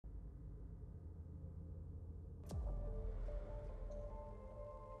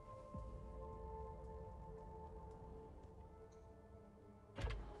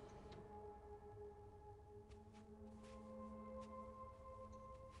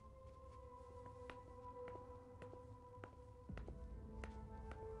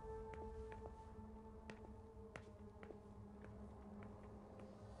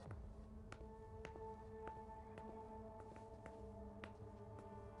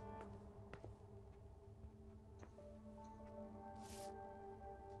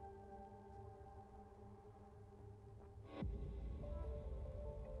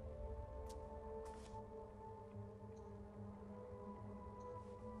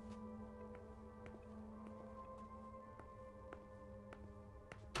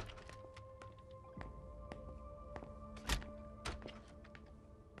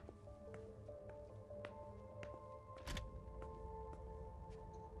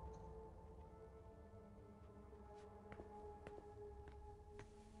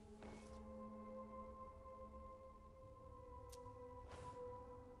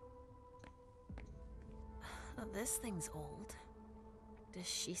This thing's old. Does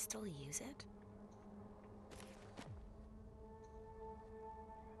she still use it?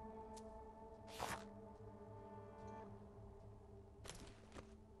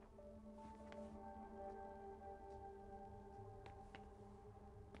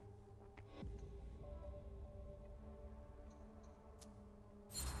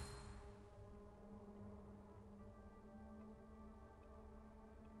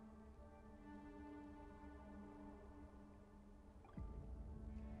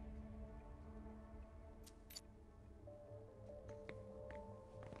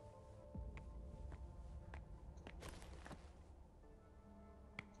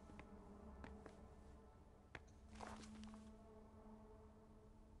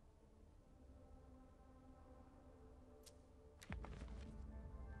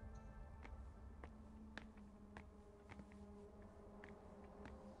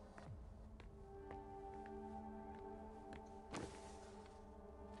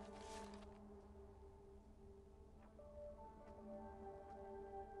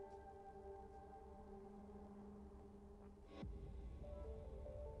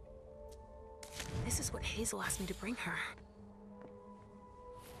 This is what Hazel asked me to bring her.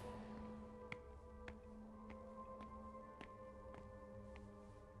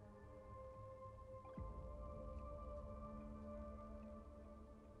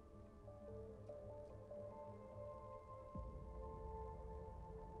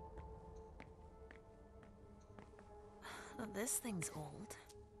 This thing's old.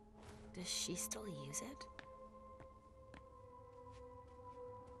 Does she still use it?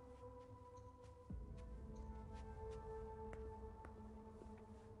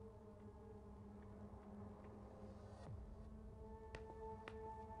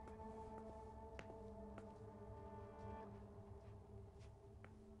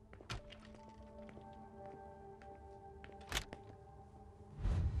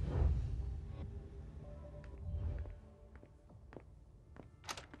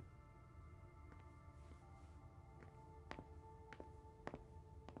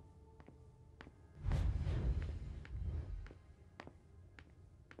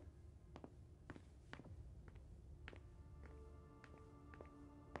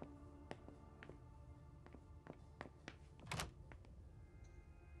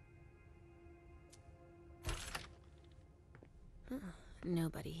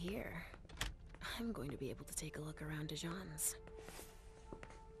 Nobody here. I'm going to be able to take a look around Dijon's.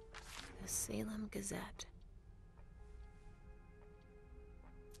 The Salem Gazette.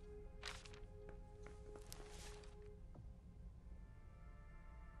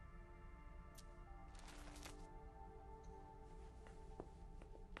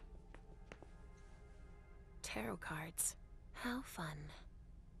 Tarot cards. How fun.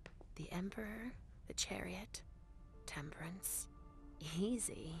 The Emperor, the Chariot, Temperance.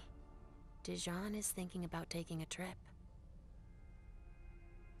 Easy. Dijon is thinking about taking a trip.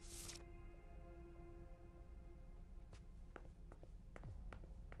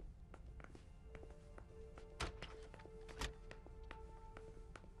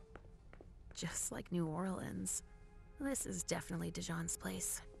 Just like New Orleans. This is definitely Dijon's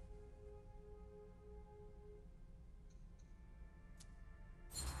place.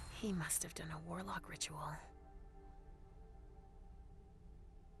 He must have done a warlock ritual.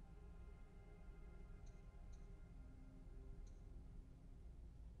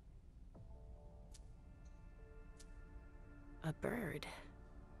 A bird.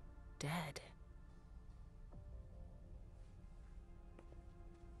 Dead.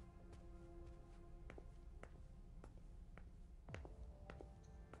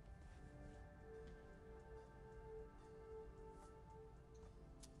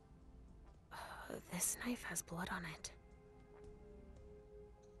 This knife has blood on it.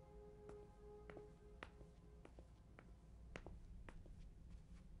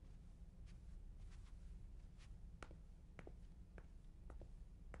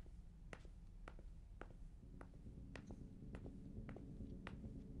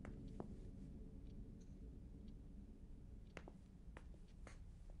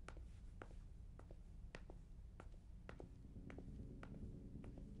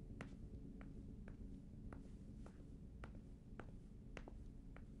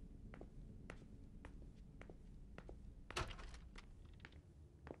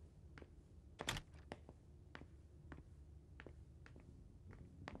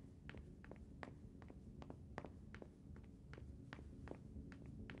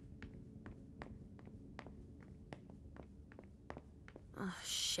 Oh,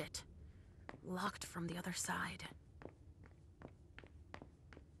 shit. Locked from the other side.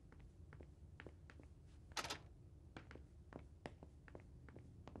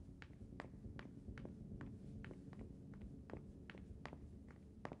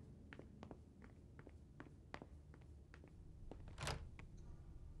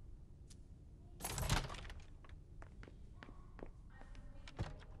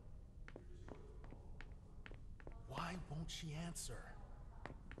 won't she answer?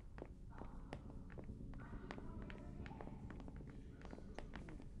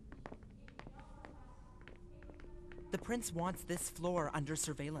 The prince wants this floor under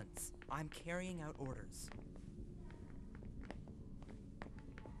surveillance. I'm carrying out orders.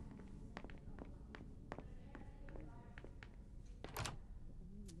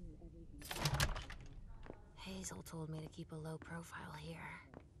 Hazel told me to keep a low profile here.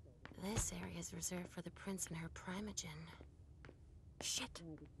 This area is reserved for the prince and her primogen. Shit!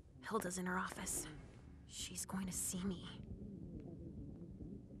 Hilda's in her office. She's going to see me.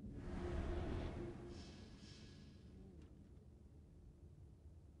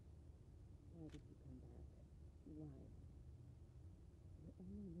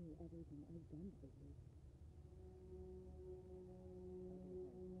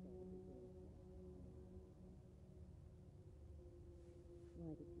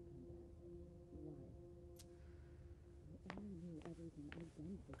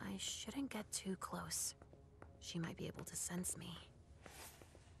 I shouldn't get too close. She might be able to sense me.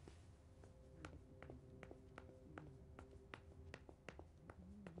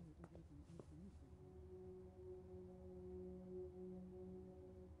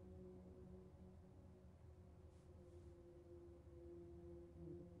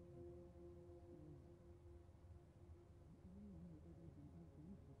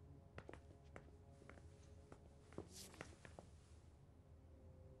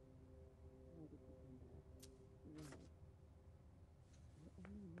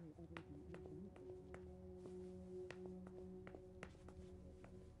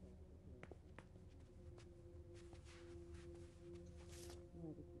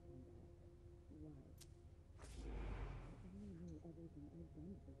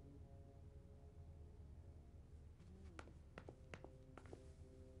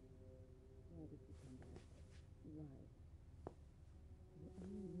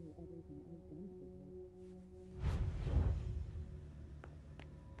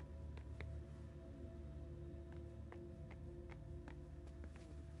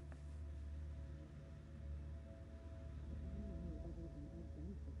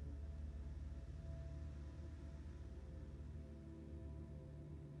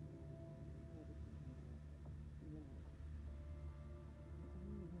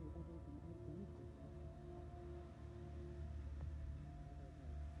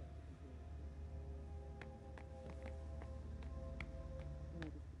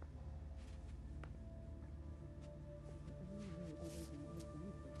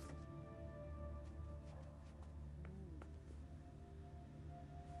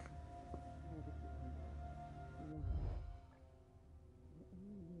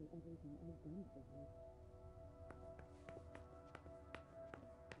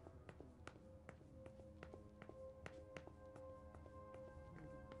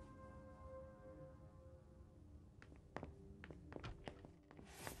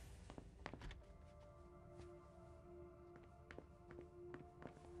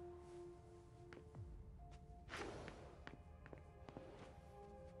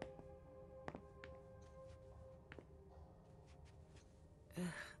 Ugh,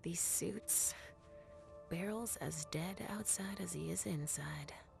 these suits. Barrel's as dead outside as he is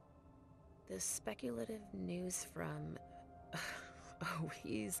inside. The speculative news from... Oh,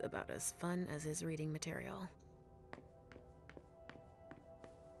 he's about as fun as his reading material.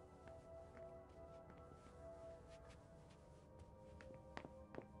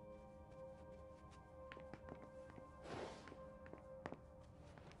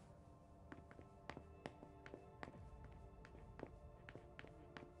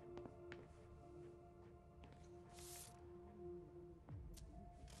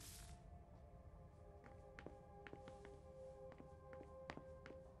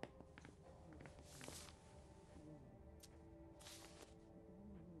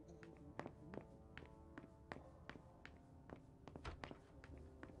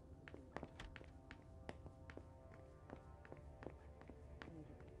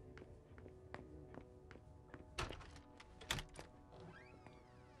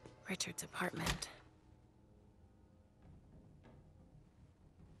 Richard's apartment.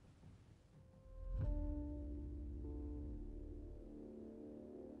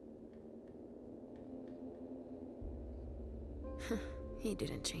 He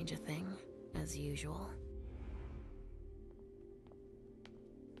didn't change a thing, as usual.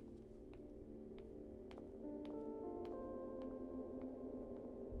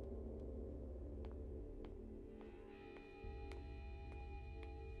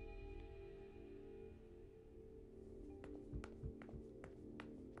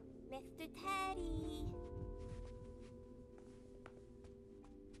 Mr. Teddy.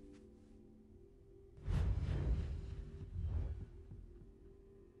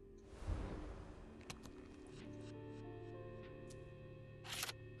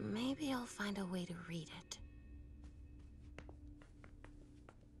 Maybe I'll find a way to read it.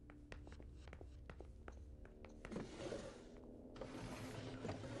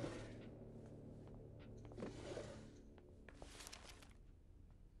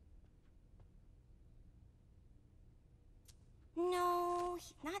 No,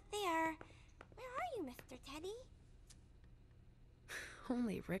 he's not there. Where are you, Mr. Teddy?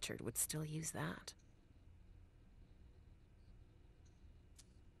 Only Richard would still use that.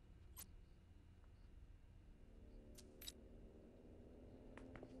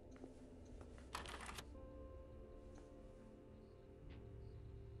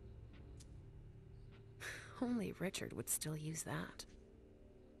 Only Richard would still use that.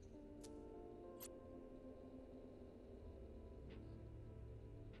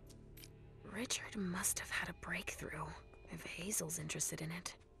 Richard must have had a breakthrough, if Hazel's interested in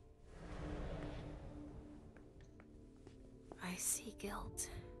it. I see guilt.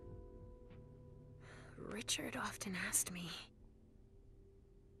 Richard often asked me.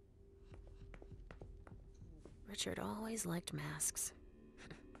 Richard always liked masks,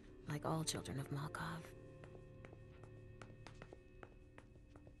 like all children of Malkov.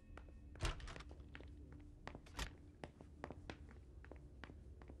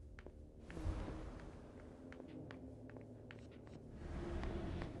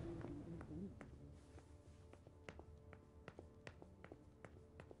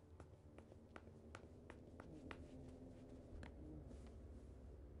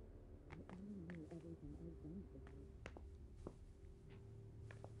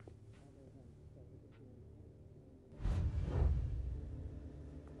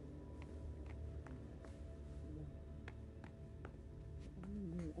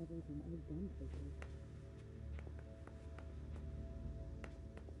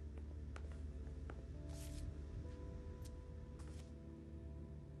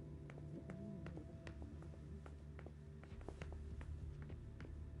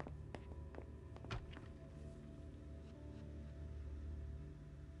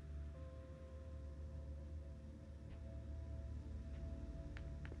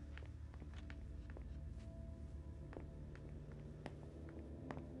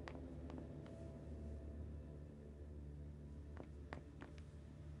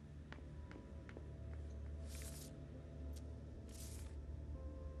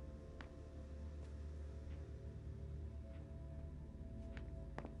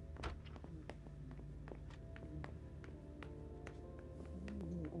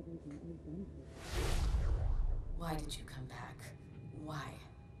 Why did you come back? Why?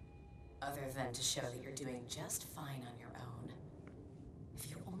 Other than to show that you're doing just fine on your own. If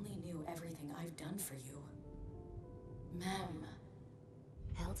you only knew everything I've done for you. Ma'am.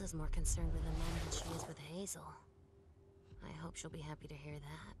 Hilda's more concerned with the men than she is with Hazel. I hope she'll be happy to hear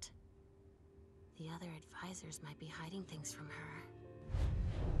that. The other advisors might be hiding things from her.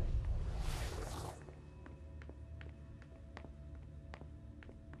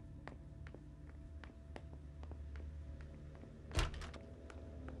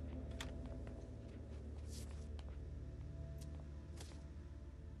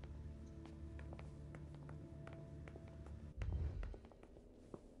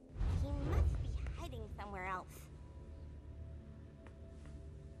 He must be hiding somewhere else.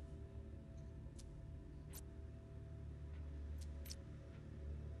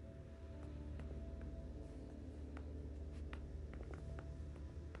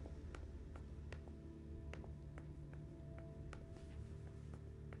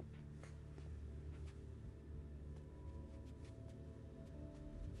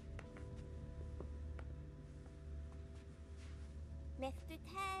 Mr.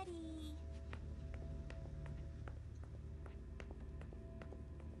 Teddy.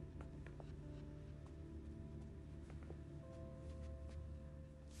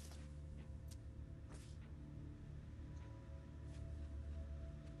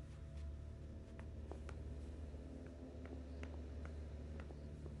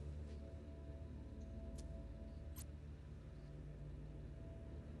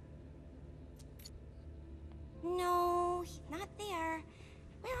 No, he's not there.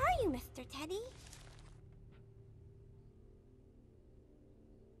 Where are you, Mr. Teddy?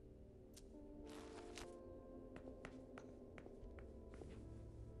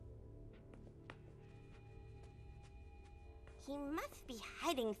 He must be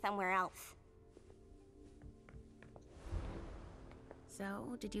hiding somewhere else.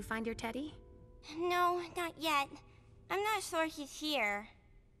 So, did you find your teddy? No, not yet. I'm not sure he's here.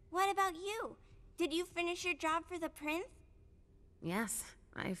 What about you? Did you finish your job for the prince? Yes,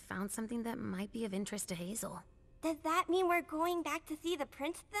 I found something that might be of interest to Hazel. Does that mean we're going back to see the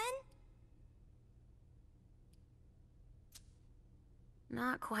prince then?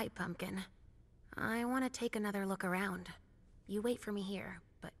 Not quite, Pumpkin. I want to take another look around. You wait for me here,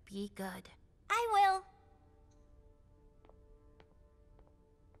 but be good. I will.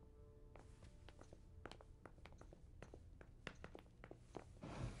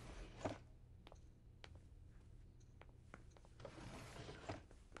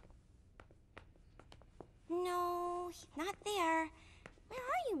 No, he's not there. Where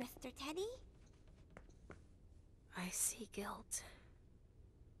are you, Mr. Teddy? I see guilt.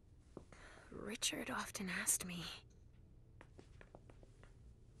 Richard often asked me.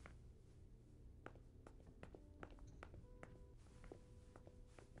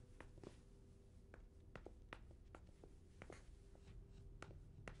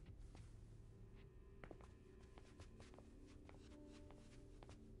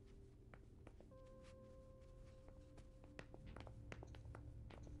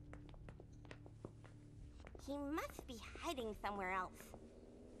 He must be hiding somewhere else.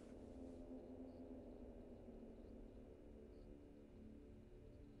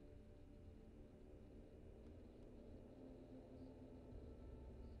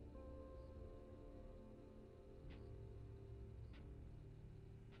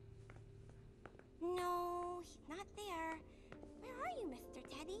 No, he's not there. Where are you, Mr.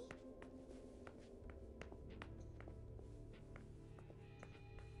 Teddy?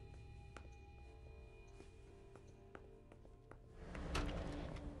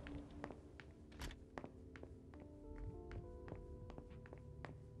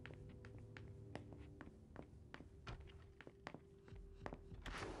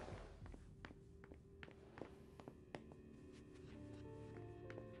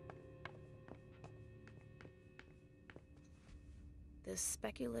 The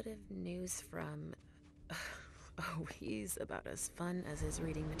speculative news from... Oh, he's about as fun as his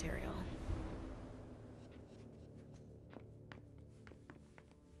reading material.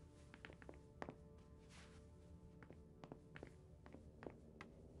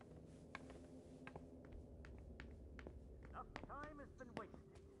 Enough time has been wasted.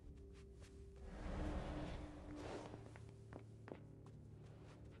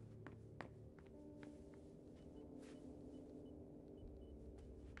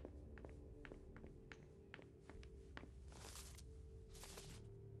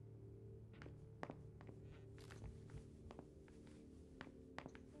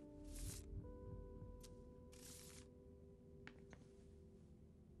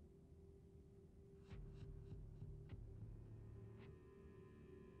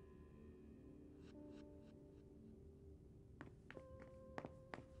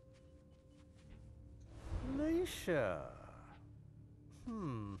 Leysha.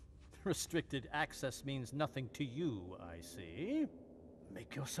 Restricted access means nothing to you, I see.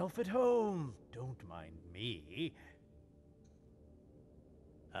 Make yourself at home. Don't mind me.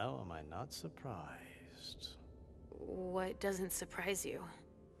 How am I not surprised? What doesn't surprise you?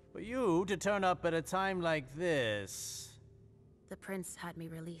 For you to turn up at a time like this. The prince had me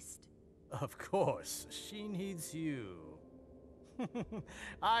released. Of course, she needs you.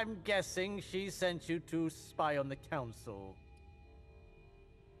 I'm guessing she sent you to spy on the council.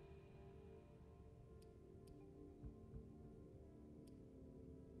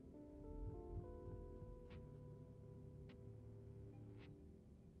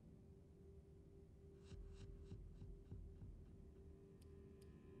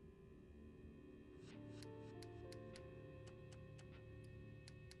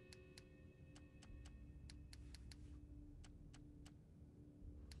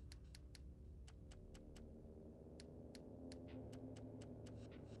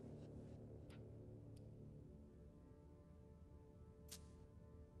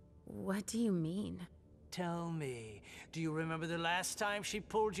 What do you mean? Tell me, do you remember the last time she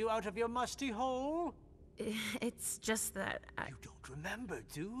pulled you out of your musty hole? It's just that You don't remember,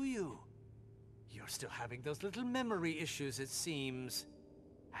 do you? You're still having those little memory issues, it seems.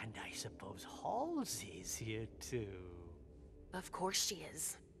 And I suppose Halsey's here too. Of course she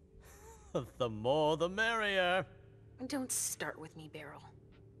is. The more the merrier. Don't start with me, Beryl.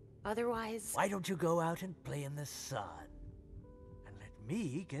 Otherwise... Why don't you go out and play in the sun? And let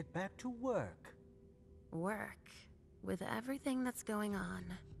me get back to work. Work. With everything that's going on.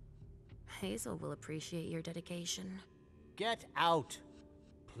 Hazel will appreciate your dedication. Get out,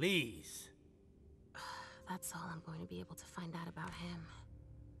 please. That's all I'm going to be able to find out about him.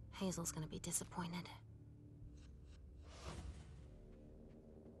 Hazel's gonna be disappointed.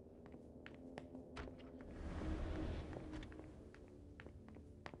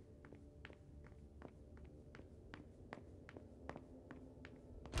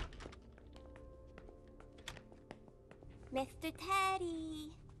 Mr.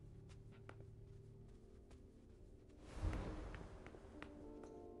 Teddy.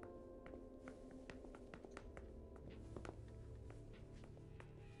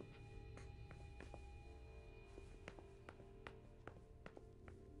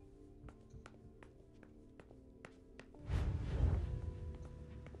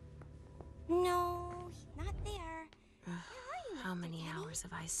 No, he's not there. Where are you, How Mr. many Teddy? hours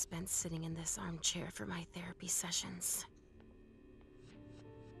have I spent sitting in this armchair for my therapy sessions?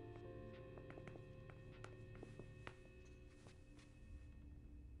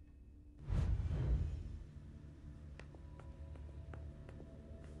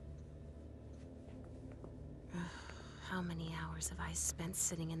 How many hours have I spent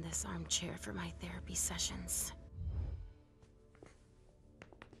sitting in this armchair for my therapy sessions?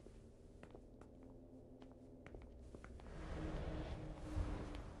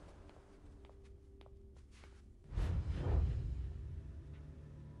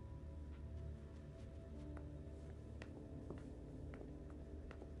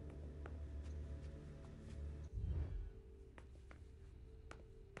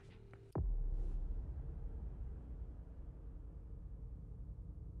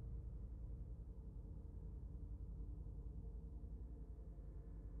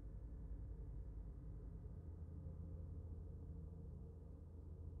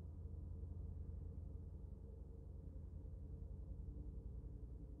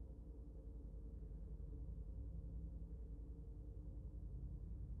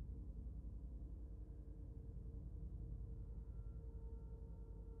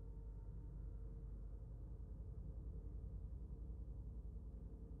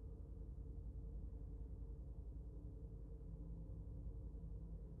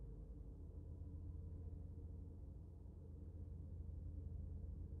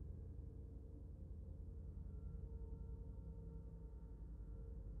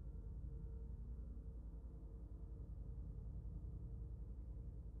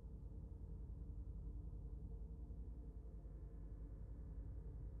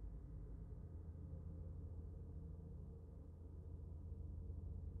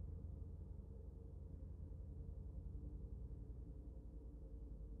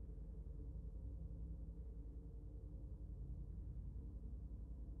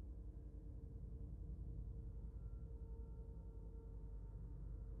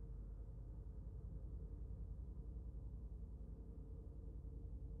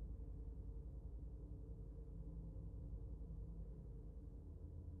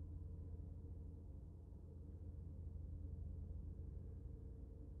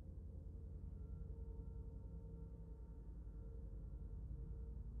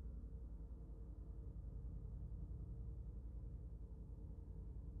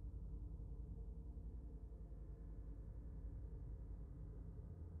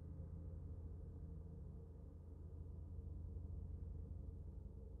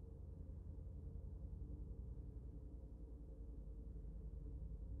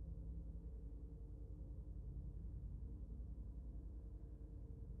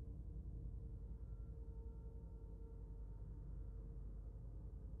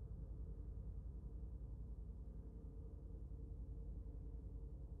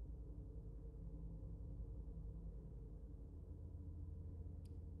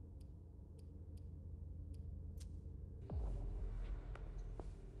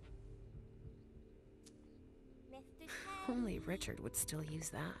 Mr. Teddy. Only Richard would still use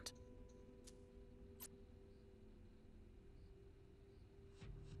that.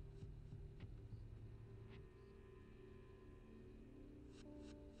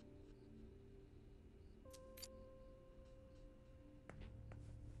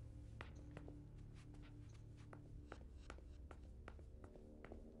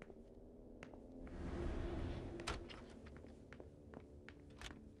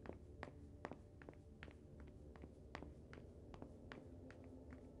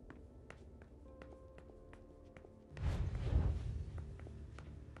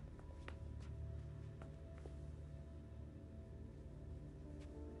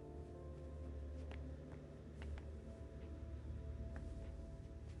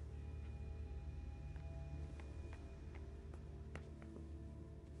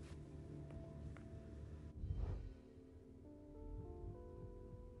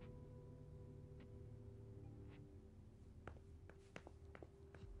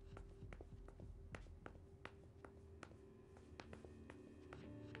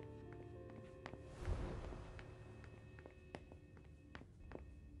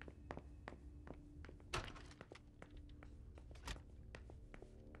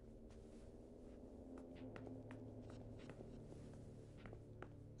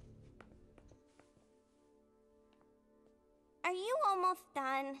 are you almost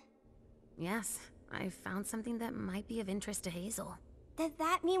done? Yes, I found something that might be of interest to Hazel. Does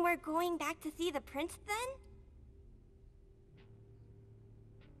that mean we're going back to see the prince then?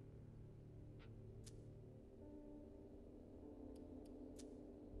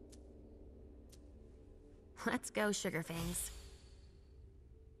 Let's go, Sugarfangs.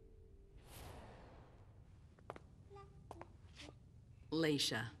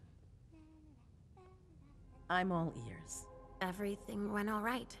 Leysha. I'm all ears. Everything went all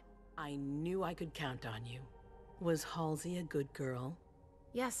right. I knew I could count on you. Was Halsey a good girl?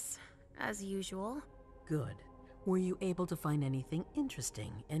 Yes, as usual. Good. Were you able to find anything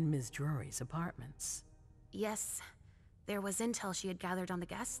interesting in Ms. Drury's apartments? Yes, there was intel she had gathered on the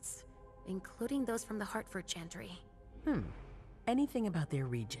guests, including those from the Hartford Chantry. Anything about their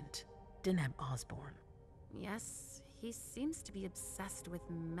regent, Deneb Osborne? Yes, he seems to be obsessed with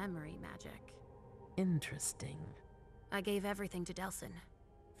memory magic. Interesting. I gave everything to Delsin.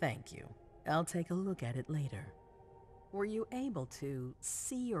 Thank you. I'll take a look at it later. Were you able to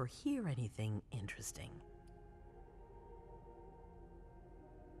see or hear anything interesting?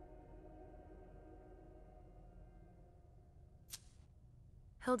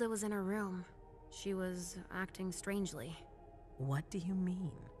 Hilda was in her room. She was acting strangely. What do you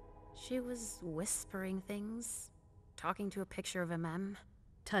mean? She was whispering things, talking to a picture of MM.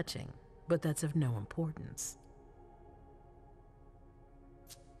 Touching, but that's of no importance.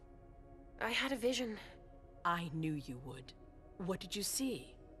 I had a vision. I knew you would. What did you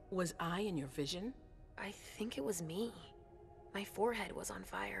see? Was I in your vision? I think it was me. My forehead was on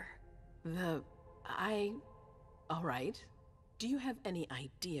fire. All right. Do you have any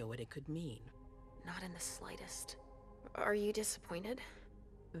idea what it could mean? Not in the slightest. Are you disappointed?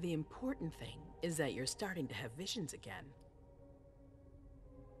 The important thing is that you're starting to have visions again.